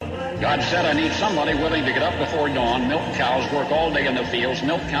God said, I need somebody willing to get up before dawn, milk cows, work all day in the fields,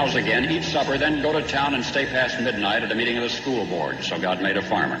 milk cows again, eat supper, then go to town and stay past midnight at a meeting of the school board. So God made a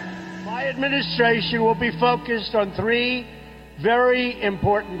farmer. My administration will be focused on three very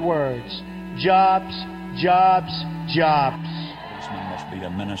important words: jobs, jobs, jobs. This man must be a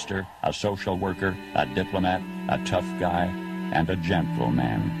minister, a social worker, a diplomat, a tough guy, and a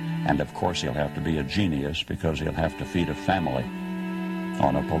gentleman. And of course he'll have to be a genius because he'll have to feed a family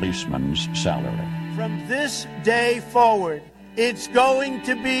on a policeman's salary. From this day forward, it's going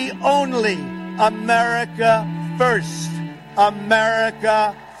to be only America first.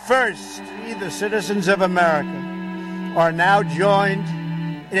 America first. We, the citizens of America, are now joined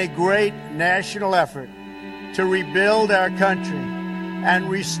in a great national effort to rebuild our country and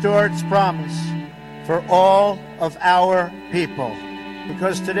restore its promise for all of our people.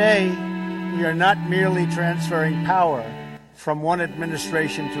 Because today, we are not merely transferring power from one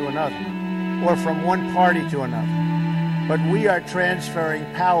administration to another, or from one party to another, but we are transferring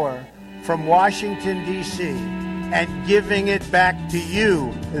power from Washington, D.C., and giving it back to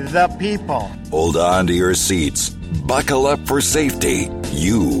you, the people. Hold on to your seats. Buckle up for safety.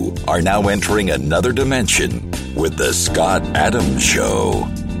 You are now entering another dimension with the Scott Adams Show.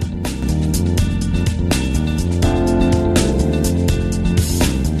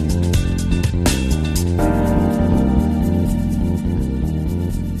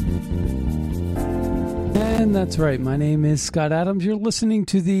 And that's right. My name is Scott Adams. You're listening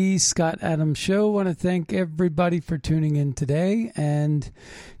to the Scott Adams Show. I want to thank everybody for tuning in today. And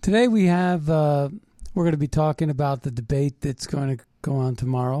today we have, we're going to be talking about the debate that's going to go on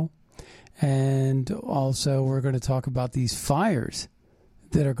tomorrow. And also we're going to talk about these fires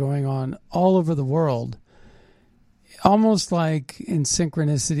that are going on all over the world, almost like in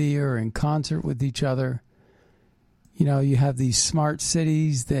synchronicity or in concert with each other. You know, you have these smart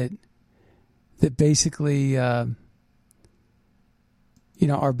cities that basically, are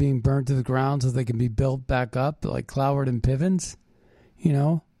being burnt to the ground so they can be built back up, like Cloward and Pivens,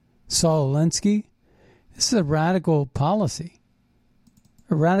 Saul Alinsky. This is a radical policy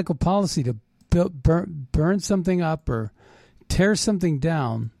to burn something up or tear something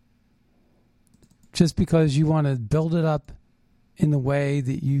down just because you want to build it up in the way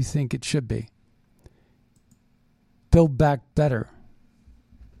that you think it should be. Build back better.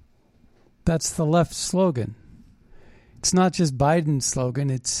 That's the left slogan. It's not just Biden's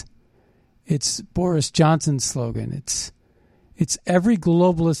slogan. It's Boris Johnson's slogan. It's every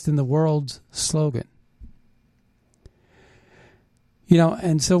globalist in the world's slogan.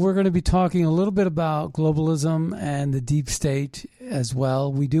 And so we're going to be talking a little bit about globalism and the deep state as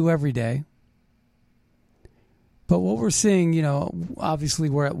well. We do every day. But what we're seeing, obviously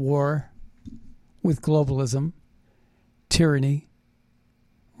we're at war with globalism, tyranny,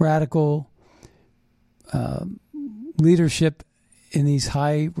 radical leadership in these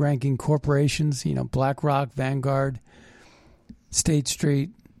high-ranking corporations, BlackRock, Vanguard, State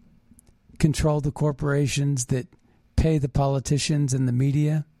Street, control the corporations that pay the politicians and the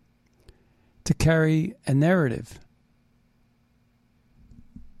media to carry a narrative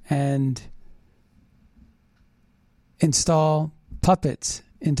and install puppets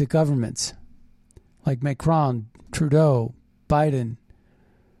into governments like Macron, Trudeau, Biden,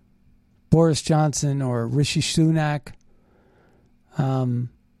 Boris Johnson, or Rishi Sunak.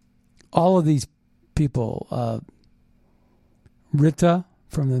 All of these people, Rutte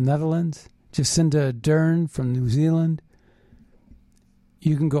from the Netherlands, Jacinda Ardern from New Zealand.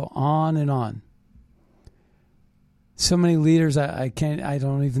 You can go on and on. So many leaders, I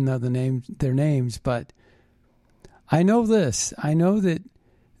don't even know their names, but I know this. I know that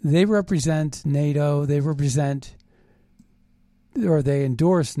they represent NATO. They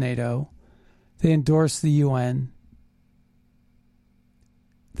endorse NATO. They endorse the UN.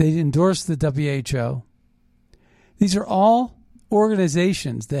 They endorse the WHO. These are all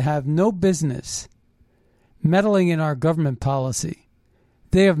organizations that have no business meddling in our government policy.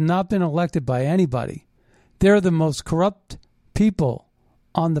 They have not been elected by anybody. They're the most corrupt people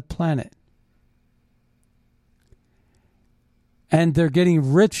on the planet. And they're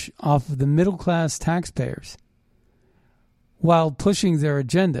getting rich off of the middle-class taxpayers while pushing their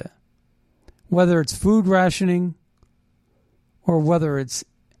agenda, whether it's food rationing or whether it's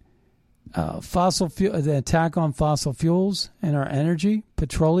the attack on fossil fuels and our energy,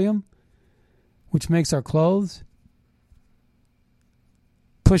 petroleum, which makes our clothes,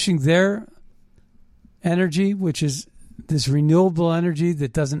 pushing their energy, which is this renewable energy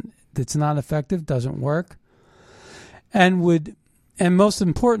that's not effective, doesn't work, and most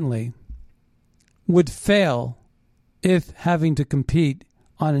importantly, would fail if having to compete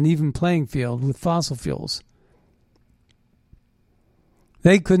on an even playing field with fossil fuels.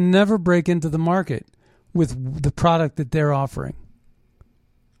 They could never break into the market with the product that they're offering.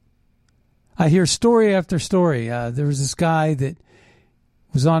 I hear story after story. There was this guy that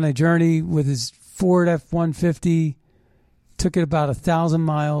was on a journey with his Ford F-150, took it about 1,000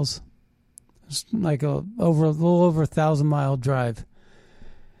 miles. It was like a little over 1,000-mile drive.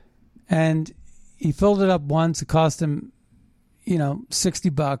 And he filled it up once. It cost him,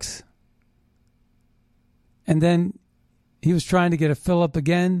 $60. And then he was trying to get a fill up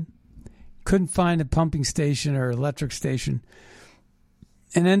again, couldn't find a pumping station or electric station,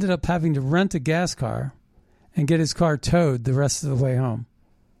 and ended up having to rent a gas car and get his car towed the rest of the way home.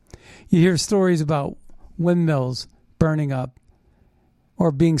 You hear stories about windmills burning up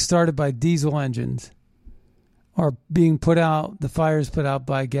or being started by diesel engines or being the fires put out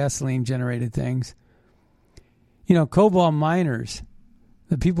by gasoline-generated things. Cobalt miners,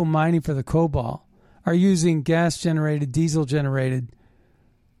 the people mining for the cobalt, are using gas-generated, diesel-generated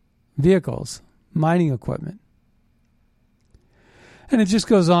vehicles, mining equipment. And it just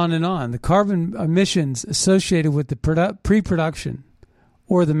goes on and on. The carbon emissions associated with the pre-production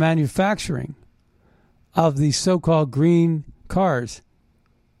or the manufacturing of these so-called green cars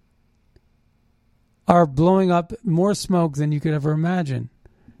are blowing up more smoke than you could ever imagine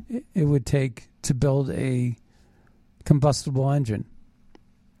it would take to build a combustible engine.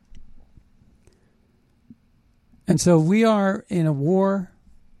 And so we are in a war,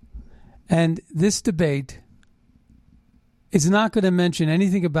 and this debate is not going to mention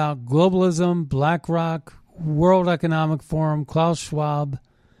anything about globalism, BlackRock, World Economic Forum, Klaus Schwab,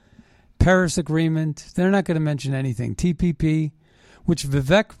 Paris Agreement. They're not going to mention anything. TPP, which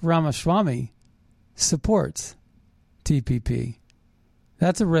Vivek Ramaswamy supports. TPP.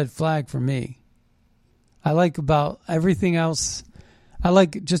 That's a red flag for me. I like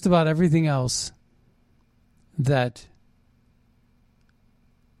just about everything else that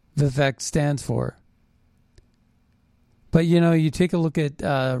Vivek stands for. But, you take a look at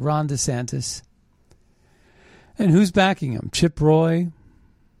Ron DeSantis, and who's backing him? Chip Roy.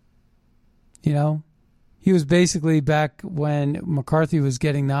 He was basically back when McCarthy was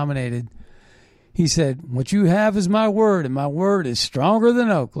getting nominated. He said, "What you have is my word, and my word is stronger than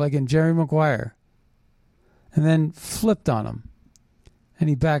oak," like in Jerry Maguire. And then flipped on him. And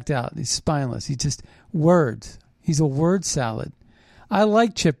he backed out. He's spineless. He just words. He's a word salad. I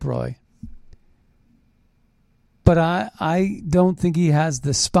like Chip Roy. But I don't think he has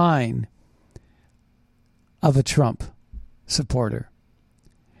the spine of a Trump supporter.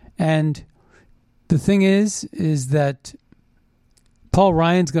 And the thing is that Paul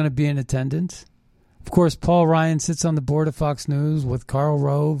Ryan's going to be in attendance. Of course, Paul Ryan sits on the board of Fox News with Karl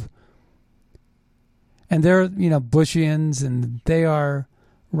Rove. And they're, Bushians, and they are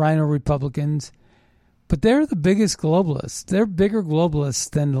Rhino Republicans. But they're the biggest globalists. They're bigger globalists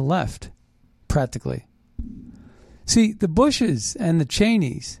than the left, practically. See, the Bushes and the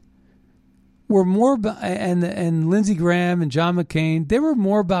Cheneys were more about, and Lindsey Graham and John McCain, they were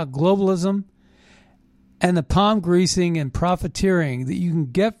more about globalism and the palm greasing and profiteering that you can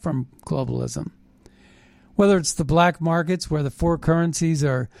get from globalism. Whether it's the black markets where the four currencies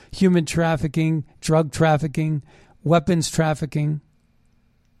are human trafficking, drug trafficking, weapons trafficking,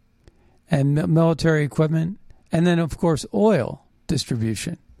 and military equipment, and then, of course, oil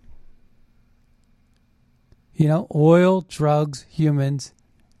distribution. Oil, drugs, humans,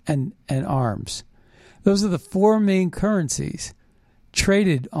 and arms. Those are the four main currencies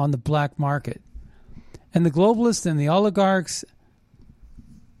traded on the black market. And the globalists and the oligarchs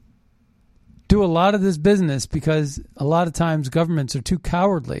do a lot of this business because a lot of times governments are too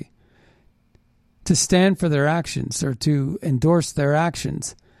cowardly to stand for their actions or to endorse their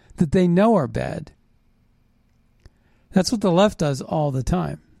actions that they know are bad. That's what the left does all the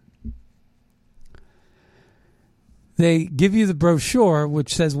time. They give you the brochure,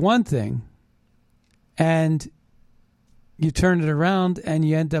 which says one thing, and you turn it around and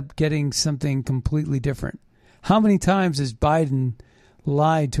you end up getting something completely different. How many times has Biden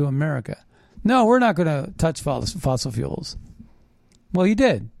lied to America? No, we're not going to touch fossil fuels. Well, he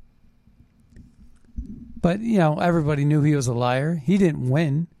did. But, everybody knew he was a liar. He didn't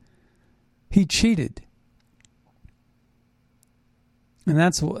win. He cheated. And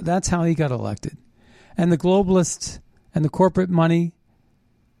that's how he got elected. And the globalists and the corporate money,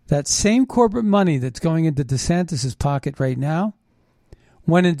 that same corporate money that's going into DeSantis' pocket right now,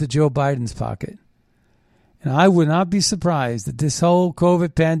 went into Joe Biden's pocket. And I would not be surprised that this whole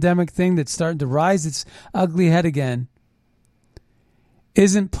COVID pandemic thing that's starting to rise its ugly head again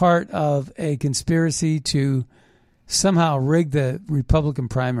isn't part of a conspiracy to somehow rig the Republican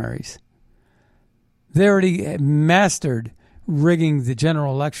primaries. They already mastered rigging the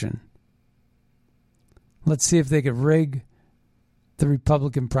general election. Let's see if they could rig the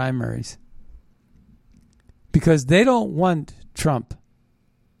Republican primaries. Because they don't want Trump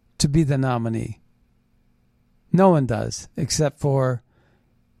to be the nominee. No one does, except for,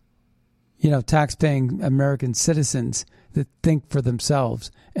 tax-paying American citizens that think for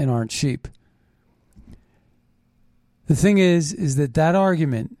themselves and aren't sheep. The thing is that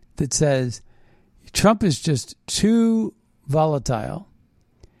argument that says Trump is just too volatile.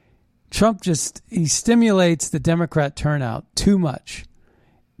 Trump he stimulates the Democrat turnout too much,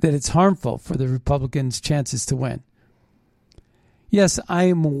 that it's harmful for the Republicans' chances to win. Yes, I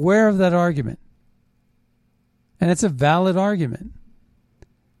am aware of that argument. And it's a valid argument.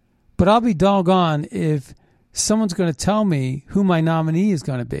 But I'll be doggone if someone's going to tell me who my nominee is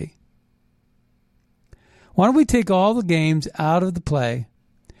going to be. Why don't we take all the games out of the play,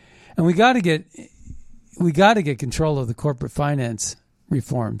 and we got to get control of the corporate finance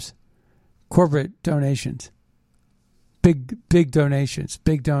reforms, corporate donations, big donations,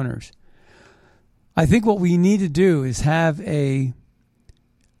 big donors. I think what we need to do is have a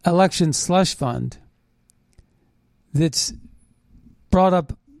election slush fund that's brought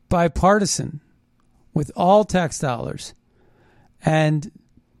up bipartisan with all tax dollars, and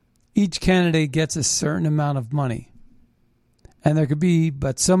each candidate gets a certain amount of money. And there could be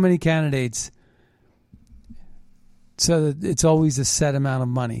but so many candidates so that it's always a set amount of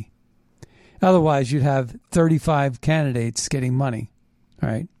money. Otherwise, you'd have 35 candidates getting money, all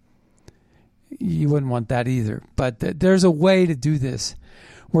right? You wouldn't want that either. But there's a way to do this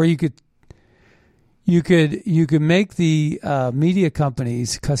where you could make the media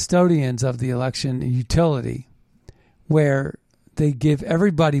companies custodians of the election utility, where they give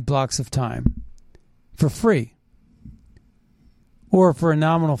everybody blocks of time for free or for a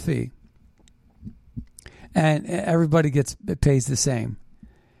nominal fee, and everybody pays the same.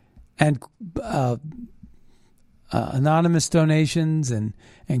 And anonymous donations and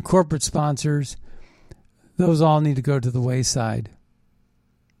corporate sponsors, those all need to go to the wayside.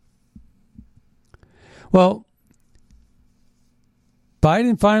 Well,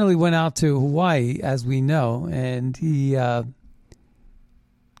 Biden finally went out to Hawaii, as we know, and he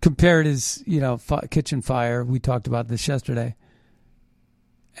compared his, kitchen fire. We talked about this yesterday.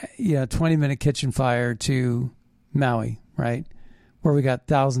 20-minute kitchen fire to Maui, right? Where we got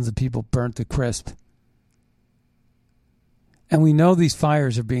thousands of people burnt to crisp. And we know these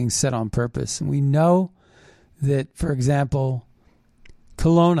fires are being set on purpose. And we know that, for example,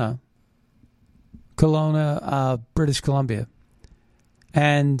 Kelowna, British Columbia,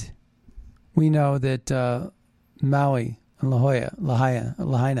 and we know that Maui and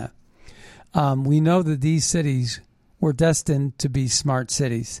Lahaina, we know that these cities were destined to be smart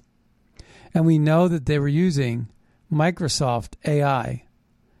cities. And we know that they were using Microsoft AI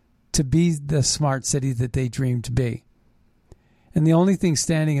to be the smart city that they dreamed to be. And the only thing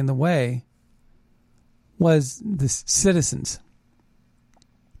standing in the way was the citizens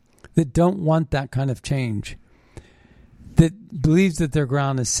that don't want that kind of change, that believes that their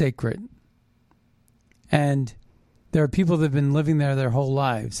ground is sacred. And there are people that have been living there their whole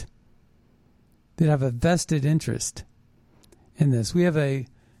lives that have a vested interest in this. We have a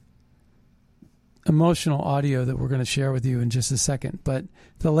emotional audio that we're going to share with you in just a second. But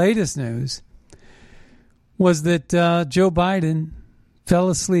the latest news was that Joe Biden fell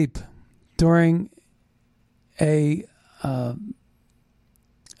asleep during a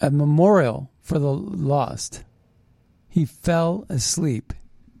memorial for the lost. He fell asleep,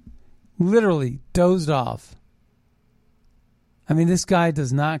 literally dozed off. I mean, this guy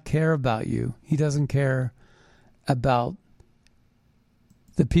does not care about you. He doesn't care about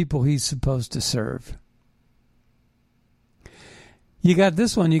the people he's supposed to serve. You got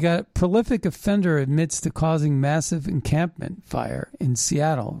this one. You got prolific offender admits to causing massive encampment fire in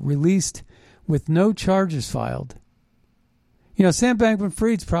Seattle, released with no charges filed. Sam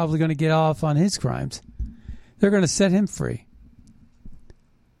Bankman-Fried's probably going to get off on his crimes. They're going to set him free.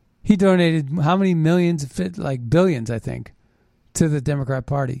 He donated how many millions, like billions, I think, to the Democrat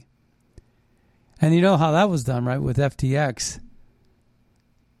Party. And you know how that was done, right, with FTX.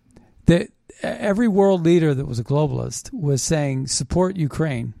 Every world leader that was a globalist was saying, support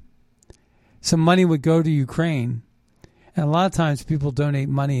Ukraine. Some money would go to Ukraine. And a lot of times people donate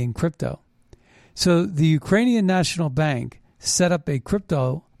money in crypto. So the Ukrainian National Bank set up a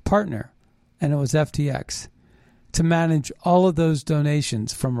crypto partner, and it was FTX, to manage all of those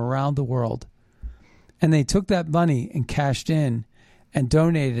donations from around the world. And they took that money and cashed in and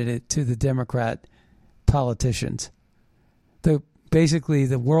donated it to the Democrat politicians. basically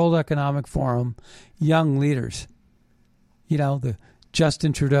the World Economic Forum young leaders. You know, the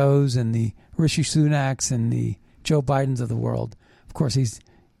Justin Trudeau's and the Rishi Sunak's and the Joe Biden's of the world. Of course, he's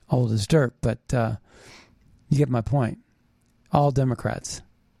old as dirt, but you get my point. All Democrats.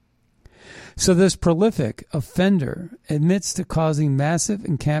 So this prolific offender admits to causing massive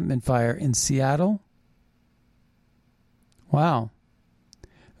encampment fire in Seattle. Wow.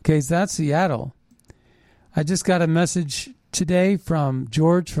 Okay, so that's Seattle. I just got a message today from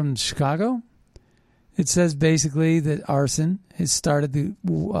George from Chicago. It says basically that Arson has started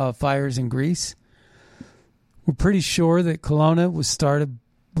the fires in Greece. We're pretty sure that Kelowna was started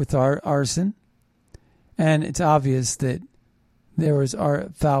with arson. And it's obvious that there was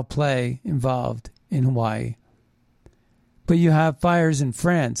foul play involved in Hawaii. But you have fires in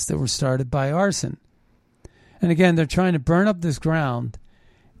France that were started by arson. And again, they're trying to burn up this ground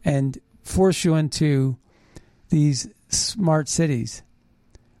and force you into these smart cities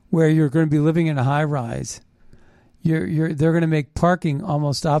where you're going to be living in a high rise. They're going to make parking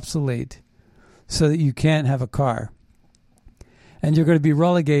almost obsolete so that you can't have a car. And you're going to be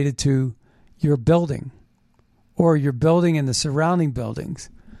relegated to your building or your building and the surrounding buildings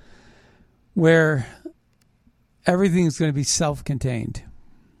where everything's going to be self-contained.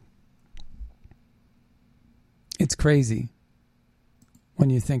 It's crazy when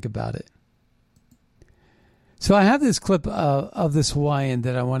you think about it. So I have this clip of this Hawaiian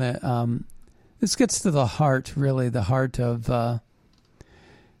that I want to... this gets to the heart, really, the heart of...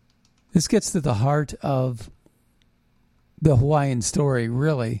 this gets to the heart of the Hawaiian story,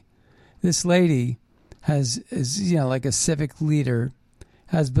 really. This lady is like a civic leader,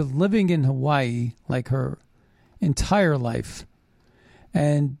 has been living in Hawaii like her entire life.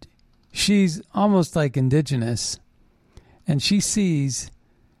 And she's almost like indigenous. And she sees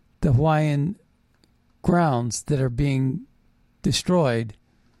the Hawaiian grounds that are being destroyed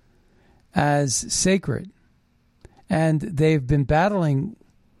as sacred. And they've been battling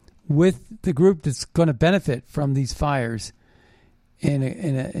with the group that's going to benefit from these fires in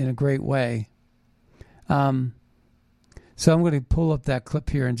a great way. So I'm going to pull up that clip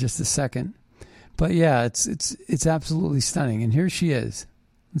here in just a second. But yeah, it's absolutely stunning. And here she is.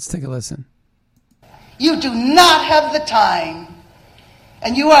 Let's take a listen. You do not have the time,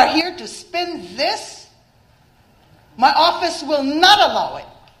 and you are here to spend this? My office will not allow it.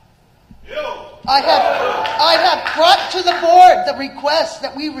 I have brought to the board the request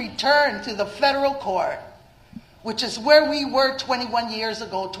that we return to the federal court, which is where we were 21 years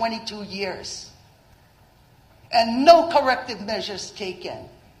ago, 22 years. And no corrective measures taken.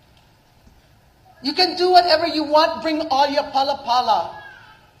 You can do whatever you want, bring all your pala.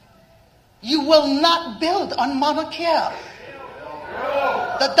 You will not build on Mauna Kea.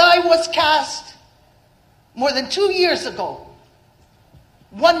 The die was cast more than 2 years ago.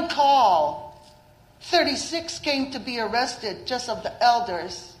 One call, 36 came to be arrested just of the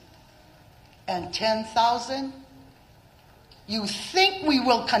elders, and 10,000? You think we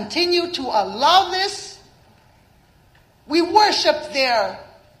will continue to allow this? We worship there.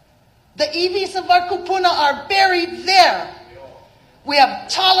 The iwis of our kupuna are buried there. We have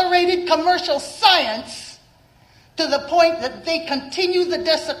tolerated commercial science to the point that they continue the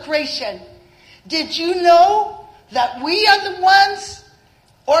desecration. Did you know that we are the ones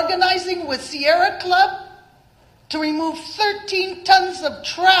organizing with Sierra Club to remove 13 tons of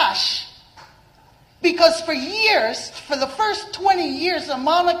trash? Because for years, for the first 20 years of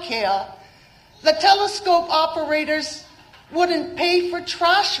Mauna Kea, the telescope operators wouldn't pay for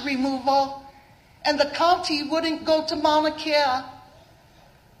trash removal, and the county wouldn't go to Mauna Kea.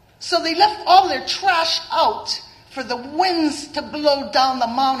 So they left all their trash out for the winds to blow down the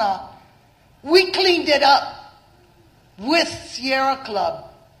Mauna. We cleaned it up with Sierra Club,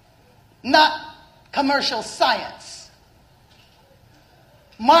 not commercial science.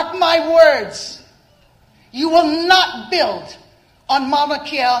 Mark my words, you will not build on Mauna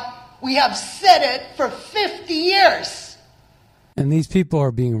Kea. We have said it for 50 years. And these people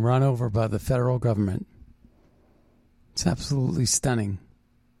are being run over by the federal government. It's absolutely stunning.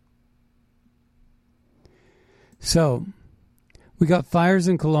 So, we got fires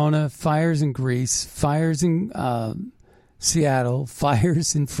in Kelowna, fires in Greece, fires in Seattle,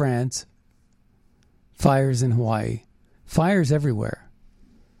 fires in France, fires in Hawaii, fires everywhere.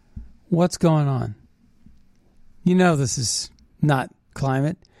 What's going on? You know this is not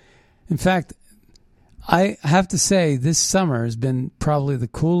climate. In fact, I have to say this summer has been probably the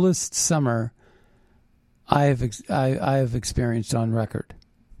coolest summer I have experienced on record.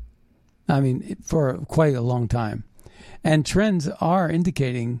 I mean, for quite a long time. And trends are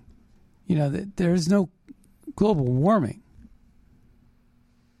indicating, that there's no global warming.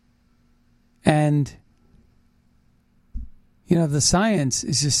 And, you know, the science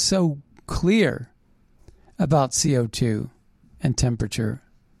is just so clear about CO2 and temperature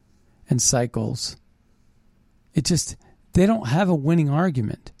and cycles. It just, they don't have a winning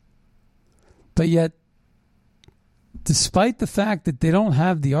argument. But yet, despite the fact that they don't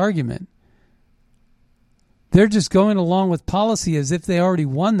have the argument, they're just going along with policy as if they already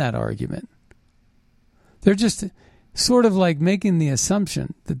won that argument. They're just sort of like making the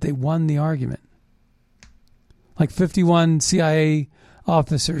assumption that they won the argument. Like 51 CIA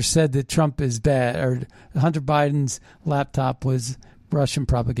officers said that Trump is bad, or Hunter Biden's laptop was Russian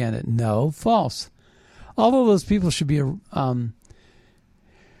propaganda. No, false. All of those people should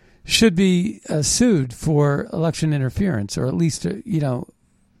be sued for election interference, or at least,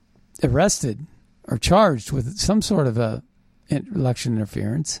 arrested or charged with some sort of election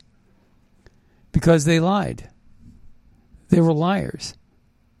interference, because they lied. They were liars.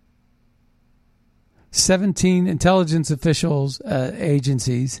 17 intelligence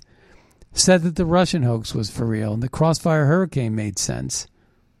agencies said that the Russian hoax was for real and the Crossfire Hurricane made sense.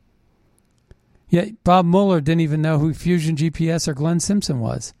 Yet Bob Mueller didn't even know who Fusion GPS or Glenn Simpson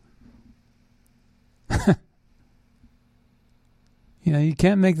was. You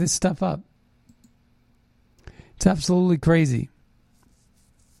can't make this stuff up. It's absolutely crazy.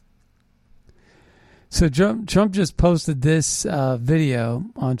 So Trump just posted this video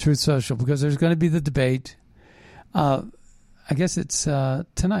on Truth Social because there's going to be the debate. I guess it's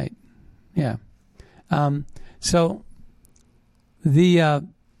tonight. Yeah. So the I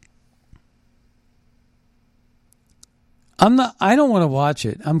don't want to watch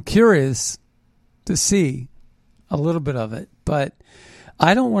it. I'm curious to see a little bit of it, but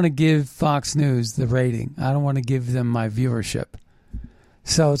I don't want to give Fox News the rating. I don't want to give them my viewership.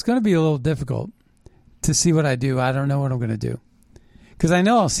 So it's going to be a little difficult to see what I do. I don't know what I'm going to do, because I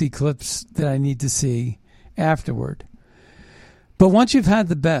know I'll see clips that I need to see afterward. But once you've had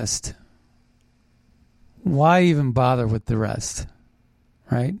the best, why even bother with the rest,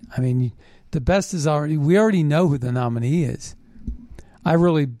 right? I mean, the best is we already know who the nominee is. I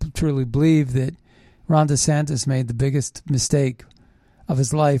really, truly believe that Ron DeSantis made the biggest mistake of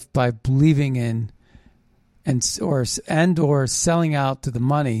his life by believing in or selling out to the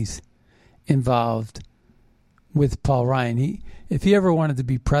monies involved with Paul Ryan. If he ever wanted to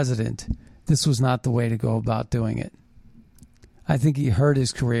be president, this was not the way to go about doing it. I think he hurt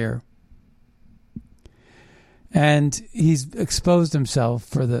his career. And he's exposed himself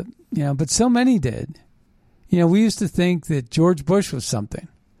for but so many did. We used to think that George Bush was something.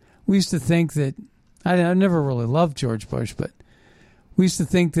 We used to think that, I never really loved George Bush, but we used to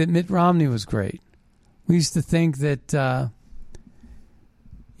think that Mitt Romney was great. We used to think that, that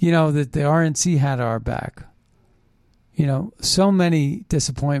the RNC had our back. So many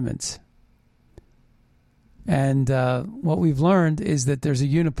disappointments. And what we've learned is that there's a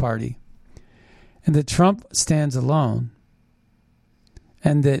uniparty, and that Trump stands alone,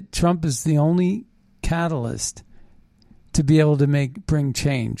 and that Trump is the only catalyst to be able to bring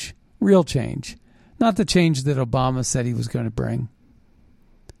change, real change, not the change that Obama said he was going to bring.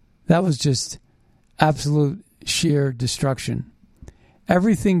 That was just absolute sheer destruction.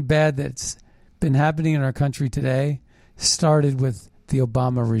 Everything bad that's been happening in our country today started with the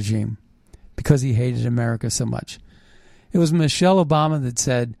Obama regime, because he hated America so much. It was Michelle Obama that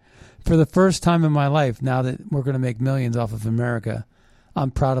said, for the first time in my life, now that we're going to make millions off of America,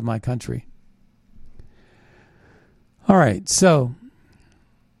 I'm proud of my country. All right, so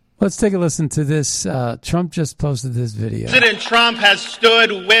let's take a listen to this. Trump just posted this video. President Trump has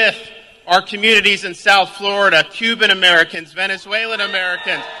stood with our communities in South Florida, Cuban Americans, Venezuelan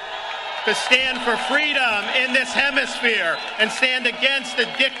Americans, to stand for freedom in this hemisphere and stand against the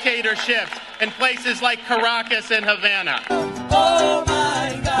dictatorships in places like Caracas and Havana. Oh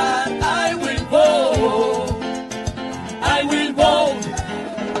my God, I will vote. I will vote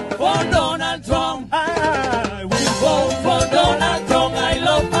for Donald Trump. I will vote for Donald Trump. I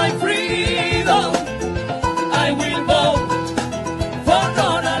love my freedom. I will vote for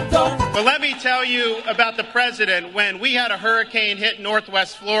Donald Trump. But let me tell you about the president. When we had a hurricane hit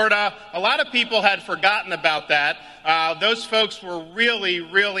Northwest Florida, a lot of people had forgotten about that. Those folks were really,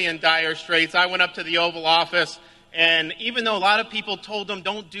 really in dire straits. I went up to the Oval Office, and even though a lot of people told him,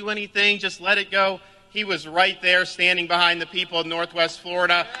 don't do anything, just let it go, he was right there standing behind the people of Northwest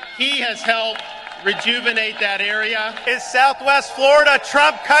Florida. He has helped rejuvenate that area. Is Southwest Florida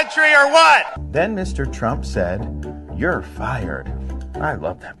Trump country or what? Then Mr. Trump said, "You're fired." I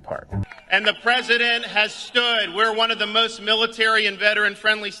love that part. And the president has stood. We're one of the most military and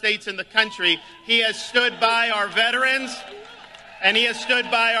veteran-friendly states in the country. He has stood by our veterans. and he has stood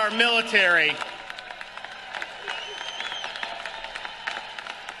by our military.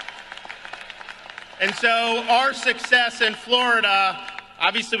 And so our success in Florida,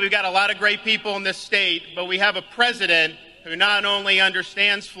 obviously we've got a lot of great people in this state, but we have a president who not only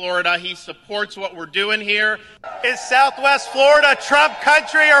understands Florida, he supports what we're doing here. Is Southwest Florida Trump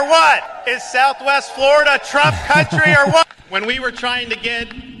country or what? Is Southwest Florida Trump country or what? When we were trying to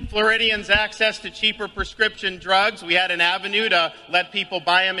get Floridians access to cheaper prescription drugs, we had an avenue to let people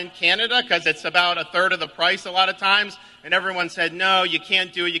buy them in Canada because it's about a third of the price a lot of times. And everyone said, no, you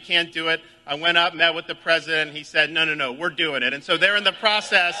can't do it, you can't do it. I went up, met with the president, and he said, no, we're doing it. And so they're in the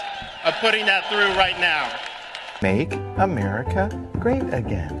process of putting that through right now. Make America great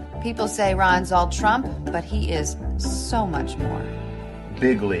again. People say Ron's all Trump, but he is so much more.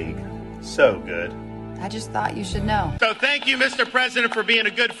 Big league. So good. I just thought you should know. So thank you, Mr. President, for being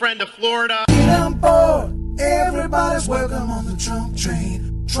a good friend to Florida. Get on board. Everybody's welcome on the Trump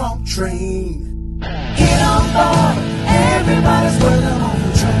train. Trump train. Get on board. Everybody's welcome on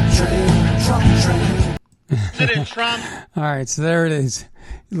the Trump train. Trump train. President Trump. All right, so there it is.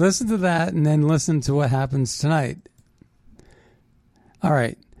 Listen to that and then listen to what happens tonight. All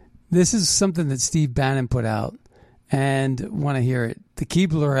right. This is something that Steve Bannon put out and want to hear it. The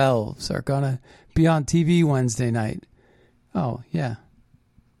Keebler Elves are going to be on TV Wednesday night. Oh, yeah.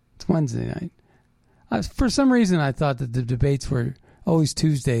 It's Wednesday night. For some reason, I thought that the debates were always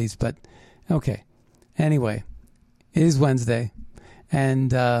Tuesdays, but okay. Anyway, it is Wednesday.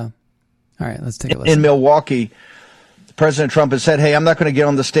 And, all right, let's take a listen. In Milwaukee, President Trump has said, hey, I'm not going to get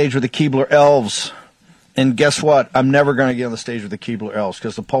on the stage with the Keebler Elves. And guess what? I'm never going to get on the stage with the Keebler Elves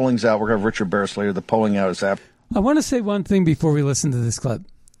because the polling's out. We're going to have Richard Barris later. The polling out is out. I want to say one thing before we listen to this clip.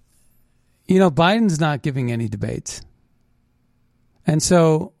 You know, Biden's not giving any debates. And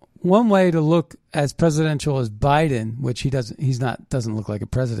so one way to look as presidential as Biden, which doesn't look like a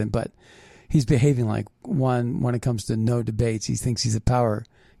president, but he's behaving like one when it comes to no debates. He thinks he's a power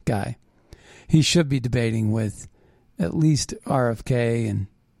guy. He should be debating with at least RFK and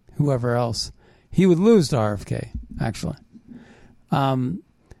whoever else. He would lose to RFK, actually.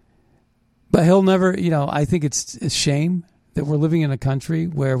 But he'll never, I think it's a shame that we're living in a country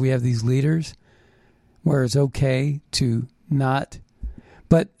where we have these leaders where it's okay to not.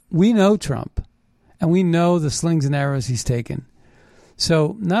 But we know Trump, and we know the slings and arrows he's taken.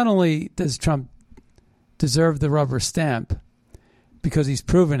 So not only does Trump deserve the rubber stamp because he's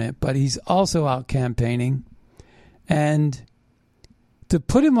proven it, but he's also out campaigning. And to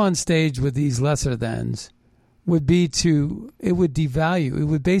put him on stage with these lesser thans would be it would devalue. It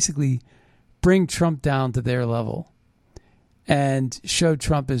would basically bring Trump down to their level and show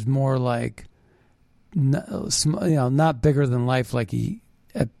Trump as more like, not bigger than life like he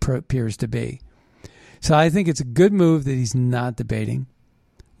appears to be. So I think it's a good move that he's not debating.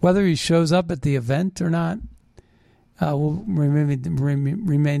 Whether he shows up at the event or not will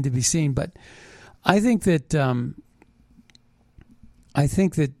remain to be seen. But I think that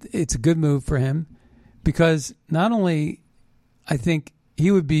it's a good move for him because not only I think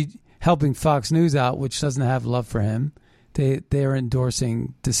he would be helping Fox News out, which doesn't have love for him. They are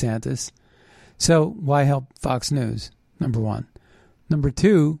endorsing DeSantis. So why help Fox News? Number one. Number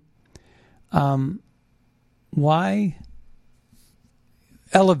two, why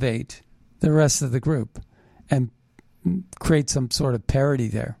elevate the rest of the group and create some sort of parity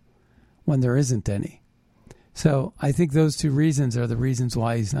there when there isn't any? So I think those two reasons are the reasons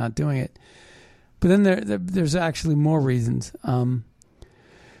why he's not doing it. But then there's actually more reasons. And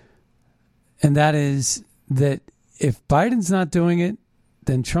that is that if Biden's not doing it,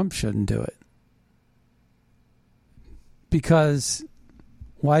 then Trump shouldn't do it. Because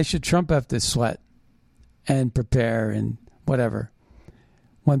why should Trump have to sweat and prepare and whatever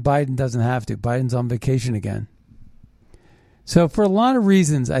when Biden doesn't have to? Biden's on vacation again. So for a lot of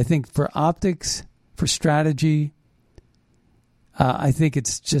reasons, I think for optics, for strategy, I think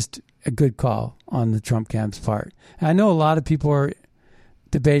it's just a good call on the Trump camp's part. And I know a lot of people are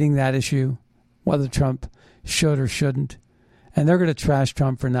debating that issue, whether Trump should or shouldn't. And they're going to trash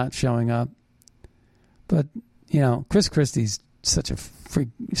Trump for not showing up. But, Chris Christie's such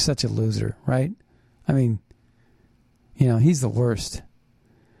a loser, right? I mean, he's the worst.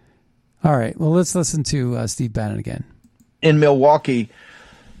 All right, well, let's listen to Steve Bannon again. In Milwaukee,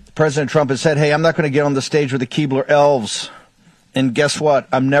 President Trump has said, hey, I'm not going to get on the stage with the Keebler Elves. And guess what?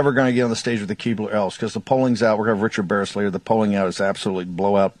 I'm never going to get on the stage with the Keebler Elves because the polling's out. We're going to have Richard Barris later. The polling out is absolutely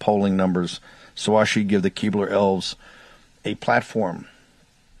blowout polling numbers. So I should give the Keebler Elves a platform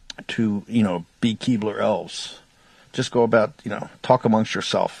to, be Keebler Elves. Just go about, talk amongst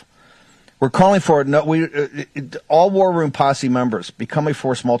yourself. We're calling for it. No, all War Room Posse members, become a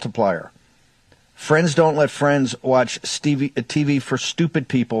force multiplier. Friends don't let friends watch TV for stupid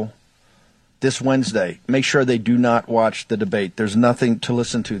people this Wednesday. Make sure they do not watch the debate. There's nothing to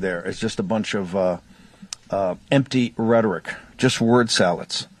listen to there. It's just a bunch of empty rhetoric, just word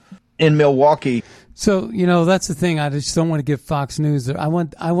salads. In Milwaukee. So, that's the thing. I just don't want to give Fox News. I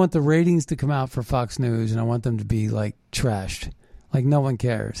want the ratings to come out for Fox News, and I want them to be, like, trashed. Like, no one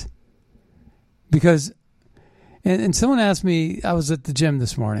cares. Because, and someone asked me, I was at the gym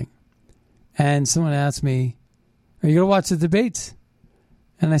this morning, and someone asked me, are you going to watch the debates?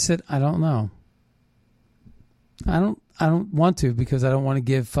 And I said, I don't know. I don't want to, because I don't want to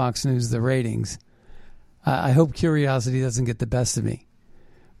give Fox News the ratings. I hope curiosity doesn't get the best of me.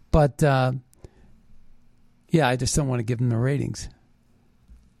 But, I just don't want to give them the ratings.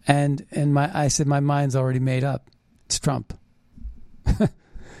 And I said, my mind's already made up. It's Trump.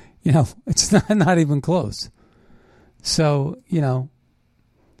 It's not even close. So,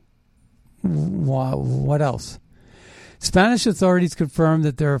 what else? Spanish authorities confirmed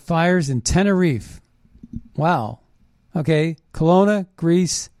that there are fires in Tenerife. Wow. Okay. Kelowna,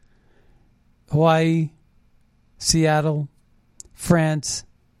 Greece, Hawaii, Seattle, France,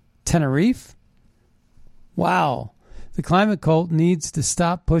 Tenerife. Wow. The climate cult needs to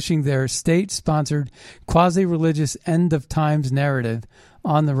stop pushing their state-sponsored, quasi-religious end-of-times narrative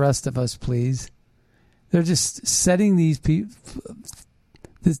on the rest of us, please. They're just setting these people...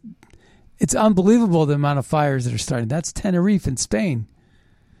 It's unbelievable the amount of fires that are starting. That's Tenerife in Spain.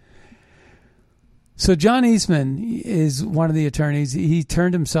 So John Eastman is one of the attorneys. He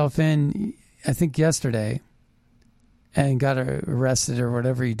turned himself in, I think, yesterday and got arrested or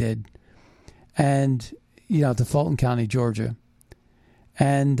whatever he did. And... to Fulton County, Georgia,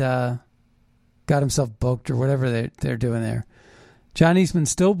 and got himself booked or whatever they're doing there. John Eastman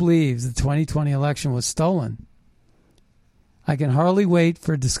still believes the 2020 election was stolen. I can hardly wait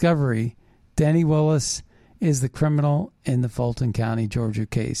for discovery. Danny Willis is the criminal in the Fulton County, Georgia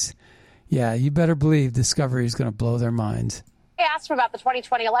case. Yeah, you better believe discovery is going to blow their minds. I asked him about the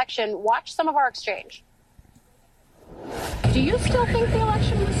 2020 election. Watch some of our exchange. Do you still think the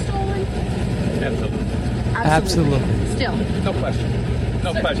election was stolen? Absolutely. Still. No question.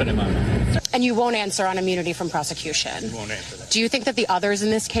 No question in my mind. And you won't answer on immunity from prosecution? Won't answer that. Do you think that the others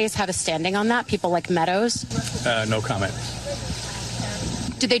in this case have a standing on that? People like Meadows? No comment.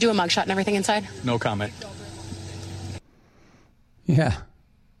 Did they do a mugshot and everything inside? No comment. Yeah.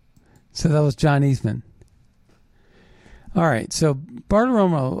 So that was John Eastman. All right. So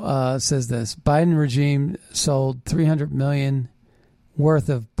Bartiromo says this. Biden regime sold $300 million worth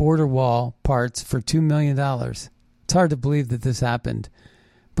of border wall parts for $2 million. It's hard to believe that this happened,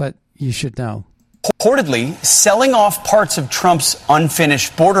 but you should know. Reportedly selling off parts of Trump's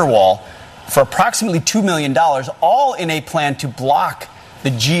unfinished border wall for approximately $2 million, all in a plan to block the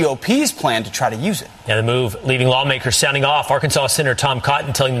GOP's plan to try to use it. Yeah, the move leaving lawmakers sounding off. Arkansas Senator Tom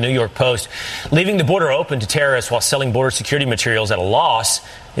Cotton telling the New York Post, leaving the border open to terrorists while selling border security materials at a loss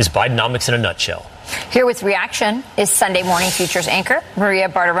is Bidenomics in a nutshell. Here with reaction is Sunday Morning Futures anchor Maria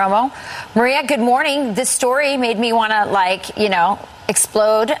Bartiromo. Maria, good morning. This story made me want to,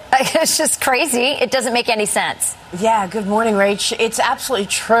 explode. It's just crazy. It doesn't make any sense. Yeah, good morning, Rach. It's absolutely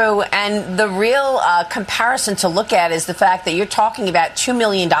true. And the real comparison to look at is the fact that you're talking about $2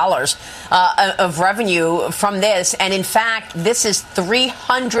 million of revenue from this. And in fact, this is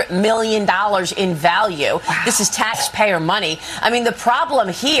 $300 million in value. Wow. This is taxpayer money. I mean, the problem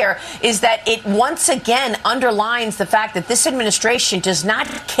here is that it once again underlines the fact that this administration does not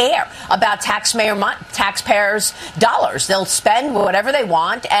care about taxpayers' dollars. They'll spend whatever they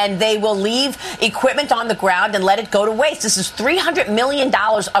want, and they will leave equipment on the ground and let it go to waste. This is $300 million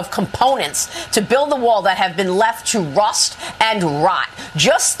of components to build the wall that have been left to rust and rot.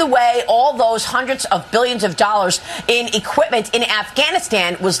 Just the way all those hundreds of billions of dollars in equipment in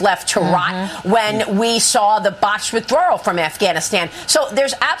Afghanistan was left to rot when we saw the botched withdrawal from Afghanistan. So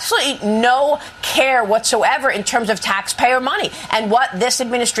there's absolutely no care whatsoever in terms of taxpayer money and what this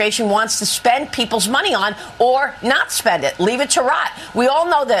administration wants to spend people's money on or not spend it. Leave it to rot. We all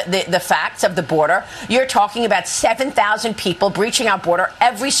know the facts of the border. You're talking about 7,000 people breaching our border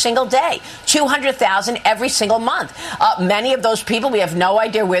every single day, 200,000 every single month. Many of those people, we have no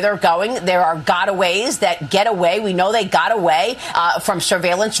idea where they're going. There are gotaways that get away. We know they got away from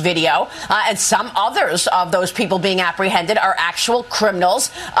surveillance video. And some others of those people being apprehended are actual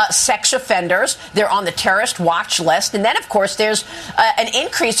criminals, sex offenders. They're on the terrorist watch list. And then, of course, there's an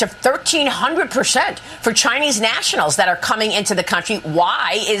increase of 1,300% for Chinese nationals that are coming into the country.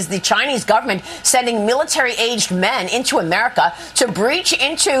 Why is the Chinese government sending military-age middle-aged men into America to breach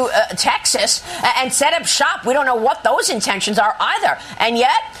into Texas and set up shop. We don't know what those intentions are either. And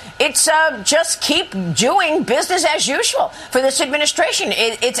yet, it's just keep doing business as usual for this administration.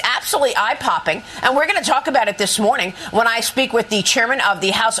 It's absolutely eye-popping. And we're going to talk about it this morning when I speak with the chairman of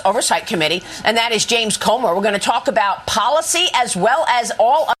the House Oversight Committee, and that is James Comer. We're going to talk about policy as well as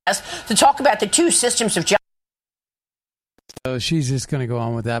all of us to talk about the two systems of justice. So she's just going to go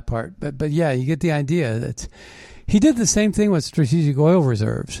on with that part. But yeah, you get the idea that he did the same thing with strategic oil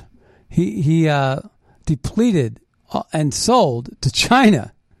reserves. He depleted and sold to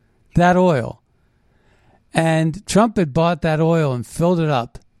China that oil. And Trump had bought that oil and filled it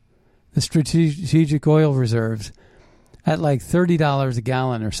up, the strategic oil reserves, at like $30 a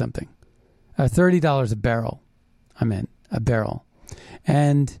gallon or something. $30 a barrel. A barrel.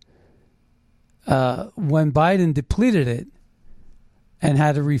 And when Biden depleted it and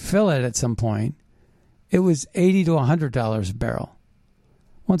had to refill it at some point, it was $80 to $100 a barrel.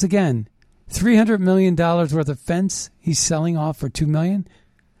 Once again, $300 million worth of fence he's selling off for $2 million.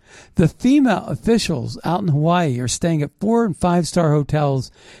 The FEMA officials out in Hawaii are staying at 4- and 5-star hotels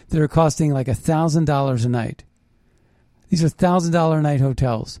that are costing like $1,000 a night. These are $1,000 a night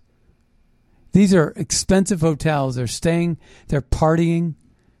hotels. These are expensive hotels. They're staying, they're partying.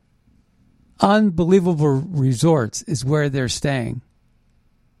 Unbelievable resorts is where they're staying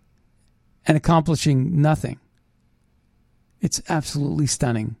and accomplishing nothing. It's absolutely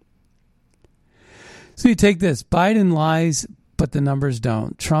stunning. So you take this. Biden lies, but the numbers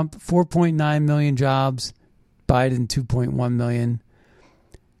don't. Trump, 4.9 million jobs. Biden, 2.1 million.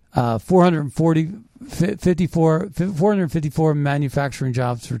 454 manufacturing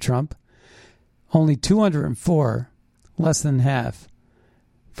jobs for Trump. Only 204, less than half,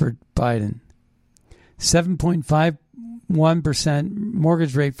 for Biden. 7.51%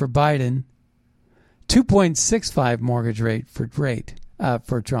 mortgage rate for Biden. 2.65 mortgage rate for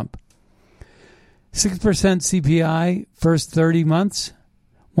Trump. 6% CPI first 30 months.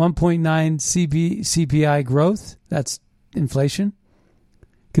 1.9 CPI growth. That's inflation.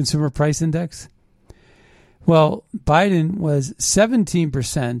 Consumer Price Index. Well, Biden was 17%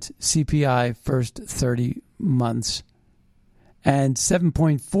 CPI first 30 months and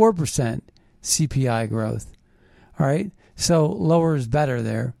 7.4% CPI growth. All right. So lower is better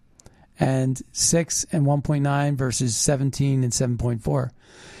there. And 6 and 1.9 versus 17 and 7.4.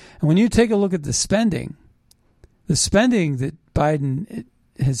 And when you take a look at the spending that Biden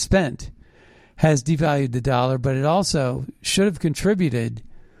has spent has devalued the dollar, but it also should have contributed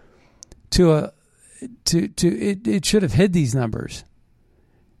to it should have hid these numbers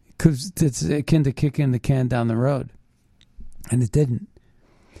because it's akin to kicking the can down the road, and it didn't.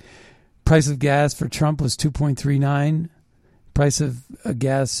 Price of gas for Trump was 2.39. Price of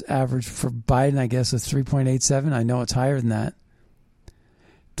gas average for Biden, I guess, was 3.87. I know it's higher than that.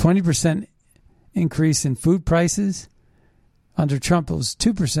 20% increase in food prices. Under Trump, it was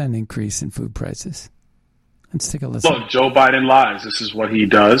 2% increase in food prices. Let's take a listen. Look, Joe Biden lies. This is what he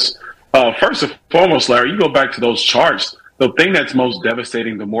does. First and foremost, Larry, you go back to those charts. The thing that's most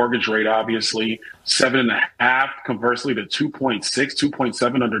devastating, the mortgage rate, obviously, 7.5, conversely to 2.6,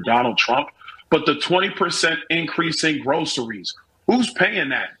 2.7 under Donald Trump. But the 20% increase in groceries, who's paying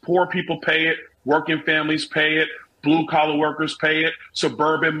that? Poor people pay it. Working families pay it. Blue-collar workers pay it.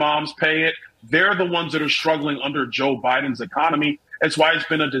 Suburban moms pay it. They're the ones that are struggling under Joe Biden's economy. That's why it's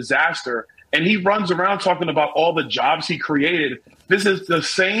been a disaster. And he runs around talking about all the jobs he created. This is the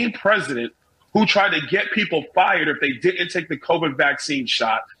same president who tried to get people fired if they didn't take the COVID vaccine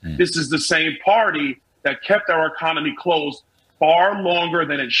shot. This is the same party that kept our economy closed far longer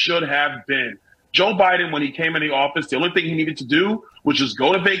than it should have been. Joe Biden, when he came in the office, the only thing he needed to do was just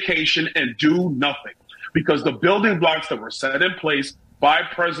go to vacation and do nothing, because the building blocks that were set in place by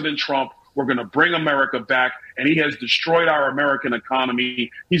President Trump were going to bring America back, and he has destroyed our American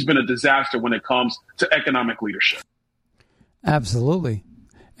economy. He's been a disaster when it comes to economic leadership. Absolutely.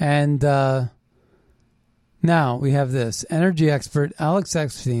 And now we have this. Energy expert Alex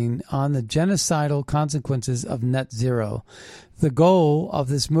Epstein on the genocidal consequences of net zero. The goal of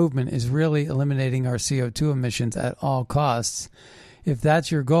this movement is really eliminating our CO2 emissions at all costs. If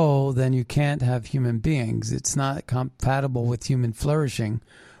that's your goal, then you can't have human beings. It's not compatible with human flourishing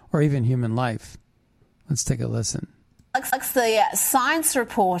or even human life. Let's take a listen. Alex, the science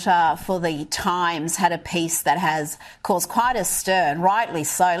reporter for The Times had a piece that has caused quite a stir, and rightly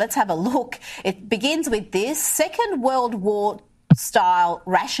so. Let's have a look. It begins with this. Second World War style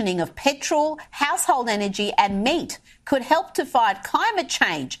rationing of petrol, household energy and meat could help to fight climate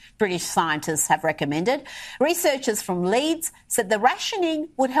change, British scientists have recommended. Researchers from Leeds said the rationing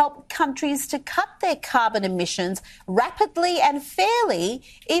would help countries to cut their carbon emissions rapidly and fairly,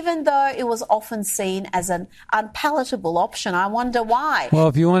 even though it was often seen as an unpalatable option. I wonder why. Well,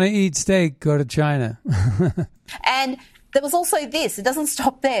 if you want to eat steak, go to China. And there was also this, it doesn't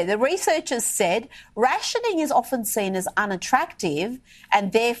stop there. The researchers said rationing is often seen as unattractive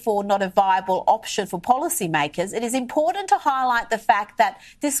and therefore not a viable option for policymakers. It is important to highlight the fact that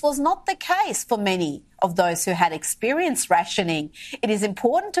this was not the case for many of those who had experienced rationing. It is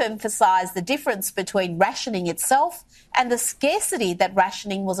important to emphasise the difference between rationing itself and the scarcity that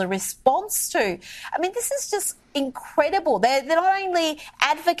rationing was a response to. I mean, this is just incredible. They're not only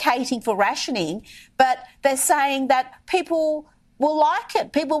advocating for rationing, but they're saying that people will like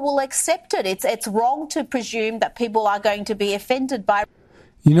it, people will accept it. It's wrong to presume that people are going to be offended by.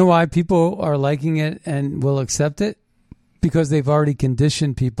 You know why people are liking it and will accept it? Because they've already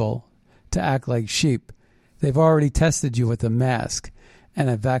conditioned people to act like sheep. They've already tested you with a mask and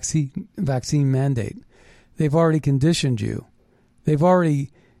a vaccine mandate. They've already conditioned you. They've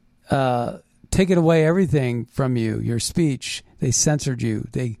already taken away everything from you, your speech. They censored you.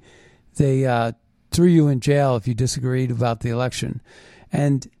 They threw you in jail if you disagreed about the election.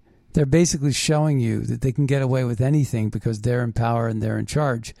 And they're basically showing you that they can get away with anything because they're in power and they're in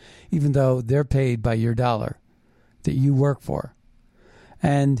charge, even though they're paid by your dollar that you work for.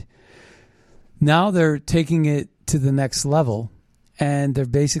 And now they're taking it to the next level, and they're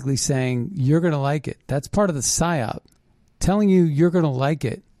basically saying, you're going to like it. That's part of the PSYOP, telling you you're going to like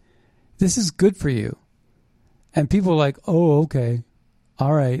it. This is good for you. And people are like, oh, okay,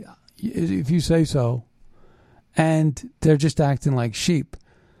 all right, if you say so. And they're just acting like sheep.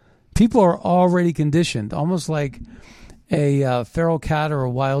 People are already conditioned, almost like a feral cat or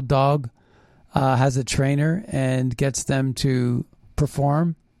a wild dog has a trainer and gets them to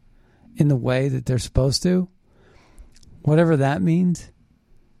perform in the way that they're supposed to, whatever that means.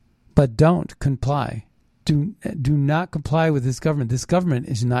 But don't comply. Do not comply with this government. This government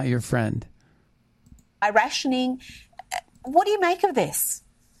is not your friend. By rationing, what do you make of this?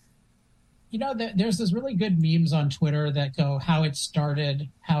 You know, there's this really good memes on Twitter that go, how it started,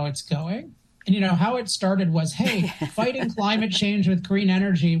 how it's going. And, you know, how it started was, hey, fighting climate change with green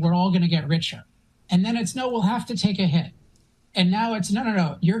energy, we're all going to get richer. And then it's, no, we'll have to take a hit. And now it's,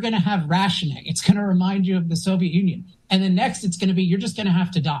 no, you're going to have rationing. It's going to remind you of the Soviet Union. And then next it's going to be, you're just going to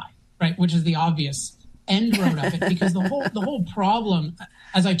have to die, right? Which is the obvious end road of it. Because the whole problem,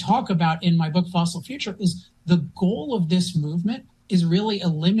 as I talk about in my book, Fossil Future, is the goal of this movement is really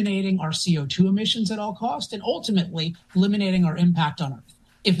eliminating our CO2 emissions at all costs and ultimately eliminating our impact on Earth.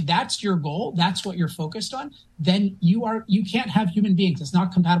 If that's your goal, that's what you're focused on, then you can't have human beings. It's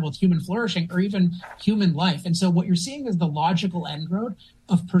not compatible with human flourishing or even human life. And so what you're seeing is the logical end road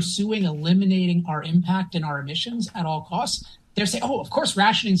of pursuing eliminating our impact and our emissions at all costs. They're saying, oh, of course,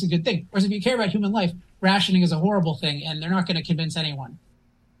 rationing is a good thing. Whereas if you care about human life, rationing is a horrible thing, and they're not going to convince anyone.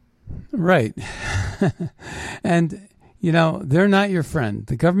 Right. And, you know, they're not your friend.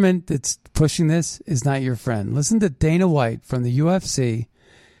 The government that's pushing this is not your friend. Listen to Dana White from the UFC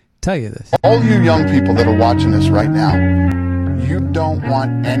tell you this. All you young people that are watching this right now, you don't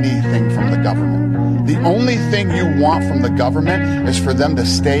want anything from the government. The only thing you want from the government is for them to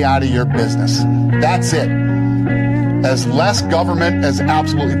stay out of your business. That's it. As less government as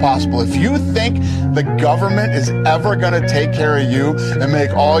absolutely possible. If you think the government is ever going to take care of you and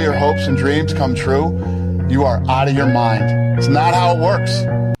make all your hopes and dreams come true, you are out of your mind. It's not how it works.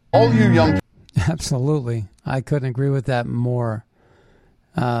 All you young people. Absolutely. I couldn't agree with that more.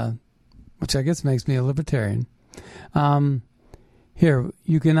 Which I guess makes me a libertarian. Here,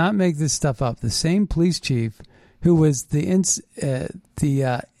 you cannot make this stuff up. The same police chief who was the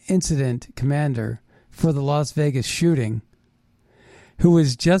incident commander for the Las Vegas shooting, who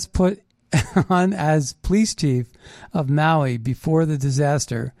was just put on as police chief of Maui before the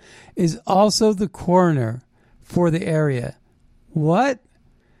disaster, is also the coroner for the area. What?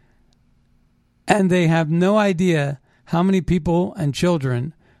 And they have no idea how many people and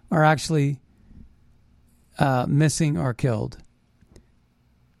children are actually missing or killed.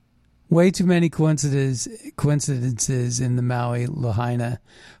 Way too many coincidences in the Maui, Lahaina,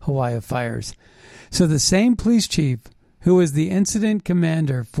 Hawaii fires. So the same police chief who was the incident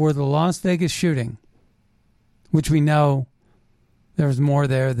commander for the Las Vegas shooting, which we know there was more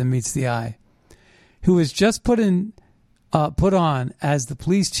there than meets the eye, who was just put on as the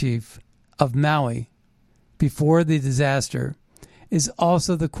police chief of Maui before the disaster, is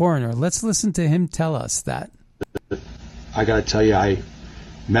also the coroner. Let's listen to him tell us that. I got to tell you, I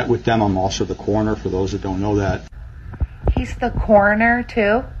met with them. I'm also the coroner, for those that don't know that. He's the coroner,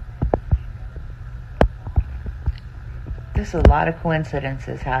 too? There's a lot of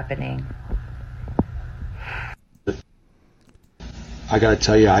coincidences happening. I got to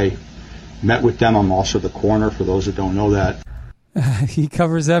tell you, I met with them. I'm also the coroner, for those that don't know that. He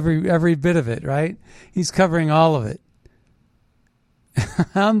covers every bit of it, right? He's covering all of it.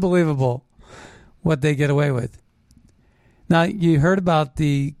 Unbelievable what they get away with. Now, you heard about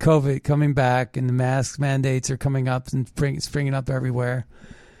the COVID coming back and the mask mandates are coming up and springing up everywhere.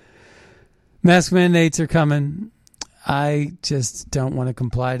 Mask mandates are coming. I just don't want to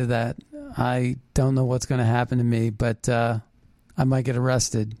comply to that. I don't know what's going to happen to me, but I might get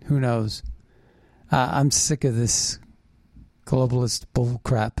arrested. Who knows? I'm sick of this globalist bull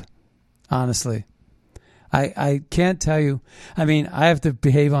crap, honestly. I can't tell you. I mean, I have to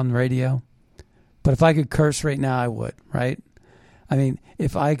behave on the radio, but if I could curse right now, I would, right? I mean,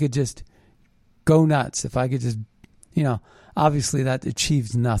 if I could just go nuts, if I could just, obviously that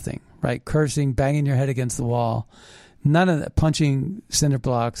achieves nothing, right? Cursing, banging your head against the wall, none of that, punching cinder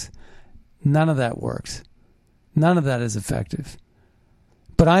blocks, none of that works. None of that is effective.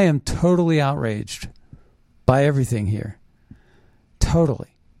 But I am totally outraged by everything here.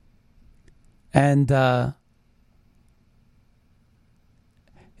 Totally. And it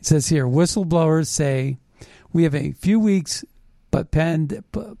says here, whistleblowers say we have a few weeks, before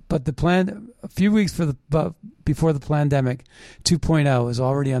the pandemic 2.0 is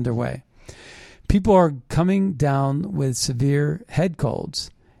already underway. People are coming down with severe head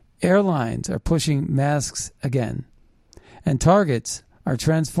colds. Airlines are pushing masks again, and Targets are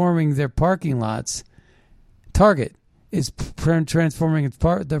transforming their parking lots. Target is transforming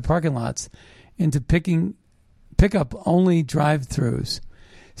their parking lots into pickup only drive-throughs.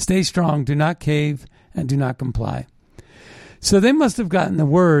 Stay strong, do not cave, and do not comply. So they must have gotten the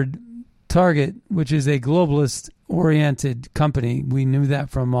word. Target, which is a globalist-oriented company, we knew that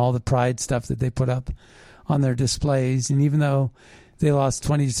from all the Pride stuff that they put up on their displays. And even though they lost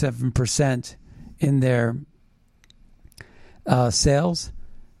 27% in their sales,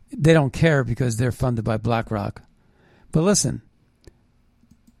 they don't care because they're funded by BlackRock. But listen.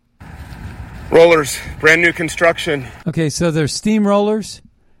 Rollers, brand new construction. Okay, so there's steamrollers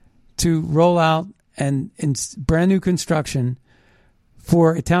to roll out and in brand new construction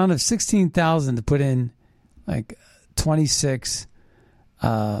for a town of 16,000 to put in like 26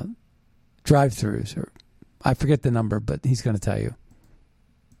 drive-thrus. Or I forget the number, but he's going to tell you.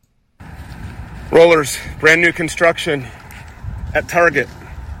 Rollers, brand new construction at Target.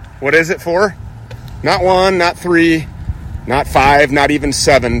 What is it for? Not 1, not 3, not 5, not even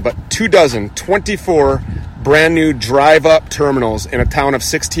 7, but 24 brand new drive-up terminals in a town of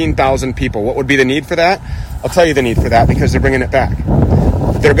 16,000 people. What would be the need for that? I'll tell you the need for that, because they're bringing it back.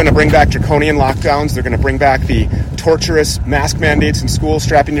 They're going to bring back draconian lockdowns. They're going to bring back the torturous mask mandates in school,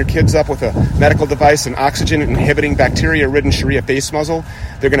 strapping your kids up with a medical device and oxygen inhibiting bacteria-ridden Sharia face muzzle.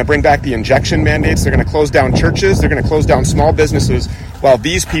 They're going to bring back the injection mandates. They're going to close down churches. They're going to close down small businesses while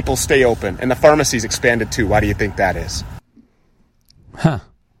these people stay open. And the pharmacies expanded too. Why do you think that is?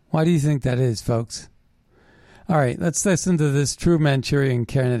 Why do you think that is, folks? All right, let's listen to this true Manchurian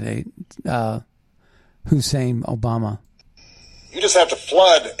candidate, Hussein Obama. You just have to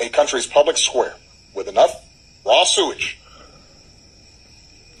flood a country's public square with enough raw sewage.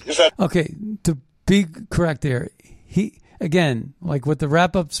 Okay, to be correct there, he, again, like with the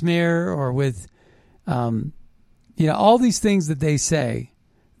wrap-up smear or with, all these things that they say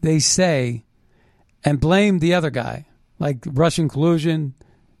and blame the other guy, like Russian collusion,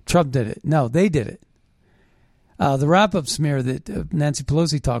 Trump did it. No, they did it. The wrap-up smear that Nancy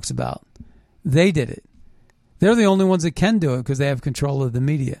Pelosi talks about, they did it. They're the only ones that can do it because they have control of the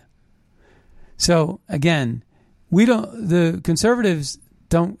media. So, again, the conservatives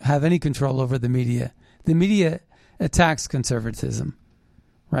don't have any control over the media. The media attacks conservatism,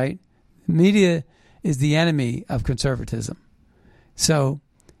 right? The media is the enemy of conservatism. So,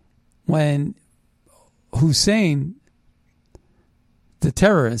 when Hussein, the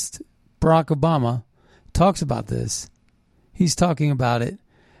terrorist, Barack Obama, talks about this, he's talking about it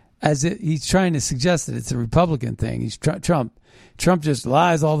as he's trying to suggest that it's a Republican thing. He's Trump. Trump just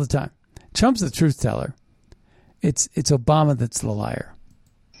lies all the time. Trump's the truth teller. It's Obama that's the liar.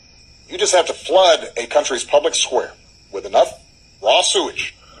 You just have to flood a country's public square with enough raw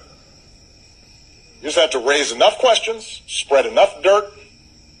sewage. You just have to raise enough questions, spread enough dirt,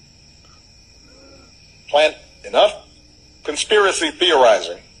 plant enough conspiracy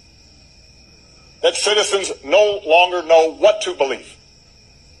theorizing that citizens no longer know what to believe.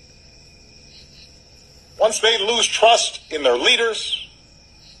 once they lose trust in their leaders,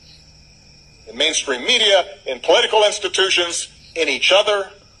 in mainstream media, in political institutions, in each other,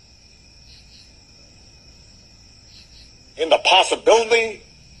 in the possibility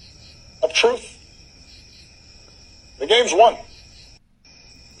of truth, the game's won.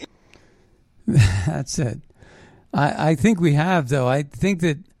 That's it. I think we have, though. I think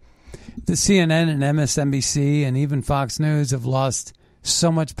that the CNN and MSNBC and even Fox News have lost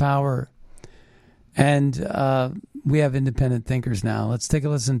so much power. And we have independent thinkers now. Let's take a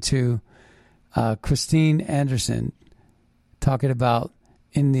listen to Christine Anderson talking about,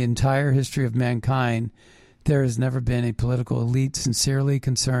 in the entire history of mankind, there has never been a political elite sincerely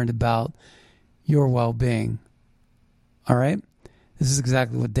concerned about your well-being. All right? This is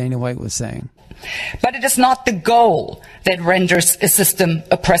exactly what Dana White was saying. But it is not the goal that renders a system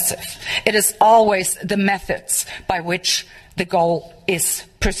oppressive. It is always the methods by which the goal is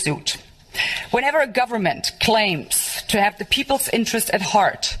pursued. Whenever a government claims to have the people's interest at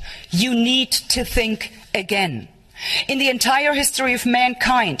heart, you need to think again. In the entire history of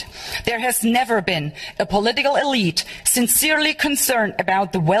mankind, there has never been a political elite sincerely concerned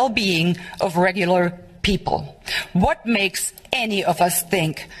about the well-being of regular people. What makes any of us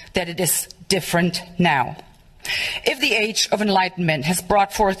think that it is different now? If the age of enlightenment has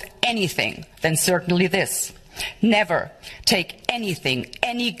brought forth anything, then certainly this. Never take anything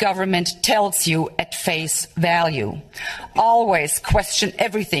any government tells you at face value. Always question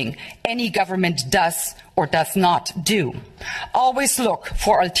everything any government does or does not do. Always look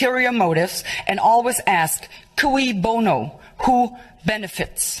for ulterior motives and always ask, cui bono, who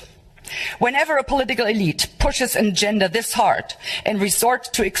benefits? Whenever a political elite pushes an agenda this hard and resorts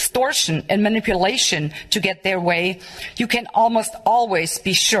to extortion and manipulation to get their way, you can almost always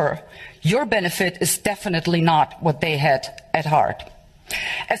be sure your benefit is definitely not what they had at heart.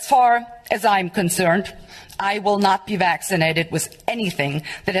 As far as I'm concerned, I will not be vaccinated with anything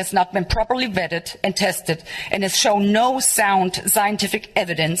that has not been properly vetted and tested and has shown no sound scientific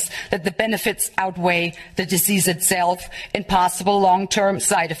evidence that the benefits outweigh the disease itself and possible long-term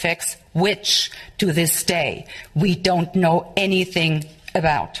side effects, which, to this day, we don't know anything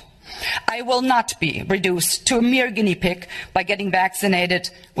about. I will not be reduced to a mere guinea pig by getting vaccinated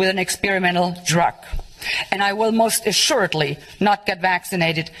with an experimental drug. And I will most assuredly not get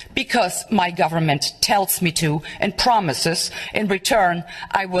vaccinated because my government tells me to and promises in return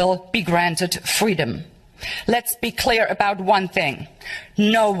I will be granted freedom. Let's be clear about one thing.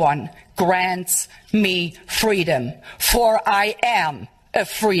 No one grants me freedom, for I am a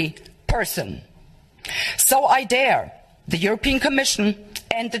free person. So I dare the European Commission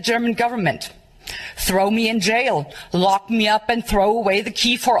and the German government. Throw me in jail, lock me up and throw away the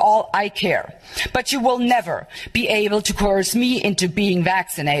key for all I care. But you will never be able to coerce me into being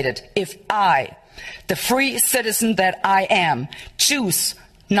vaccinated if I, the free citizen that I am, choose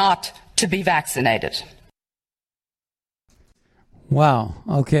not to be vaccinated. Wow.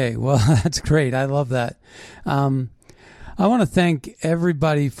 Okay. Well, that's great. I love that. I want to thank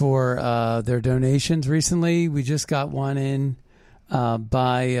everybody for their donations recently. We just got one in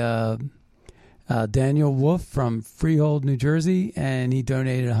by Daniel Wolf from Freehold, New Jersey, and he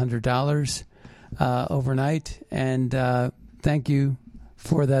donated $100 overnight. And thank you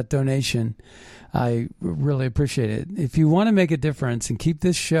for that donation. I really appreciate it. If you want to make a difference and keep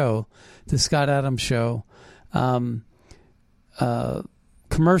this show, the Scott Adams Show,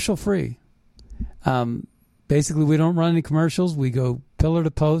 commercial free. Basically, we don't run any commercials. We go pillar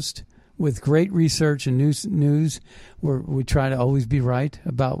to post with great research and news. We try to always be right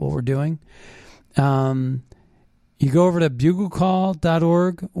about what we're doing. You go over to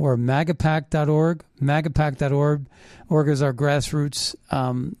buglecall.org or magapack.org. Magapack.org is our grassroots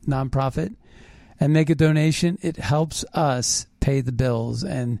nonprofit, and make a donation. It helps us pay the bills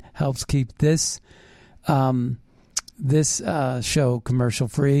and helps keep this show commercial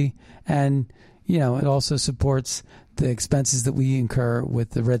free, and it also supports the expenses that we incur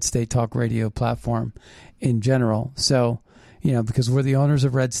with the Red State Talk Radio platform in general. So, because we're the owners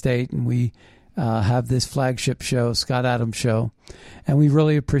of Red State and we have this flagship show, Scott Adams Show, and we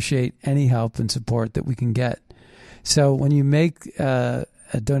really appreciate any help and support that we can get. So when you make a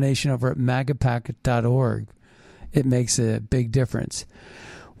donation over at magapack.org, it makes a big difference.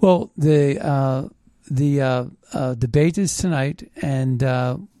 Well, the debate is tonight, and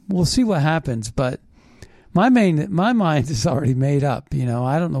we'll see what happens. But my mind is already made up.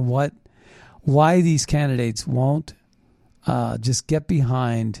 I don't know why these candidates won't just get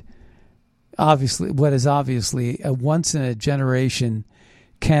behind what is obviously a once in a generation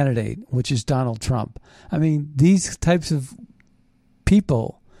candidate, which is Donald Trump. I mean, these types of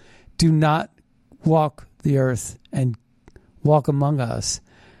people do not walk the earth and walk among us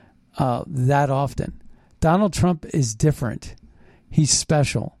that often. Donald Trump is different. He's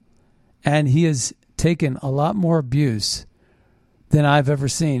special. And he has taken a lot more abuse than I've ever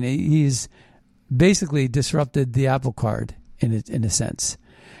seen. He's basically disrupted the apple cart in a sense.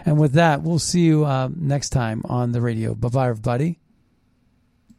 And with that, we'll see you next time on the radio. Bye-bye, everybody.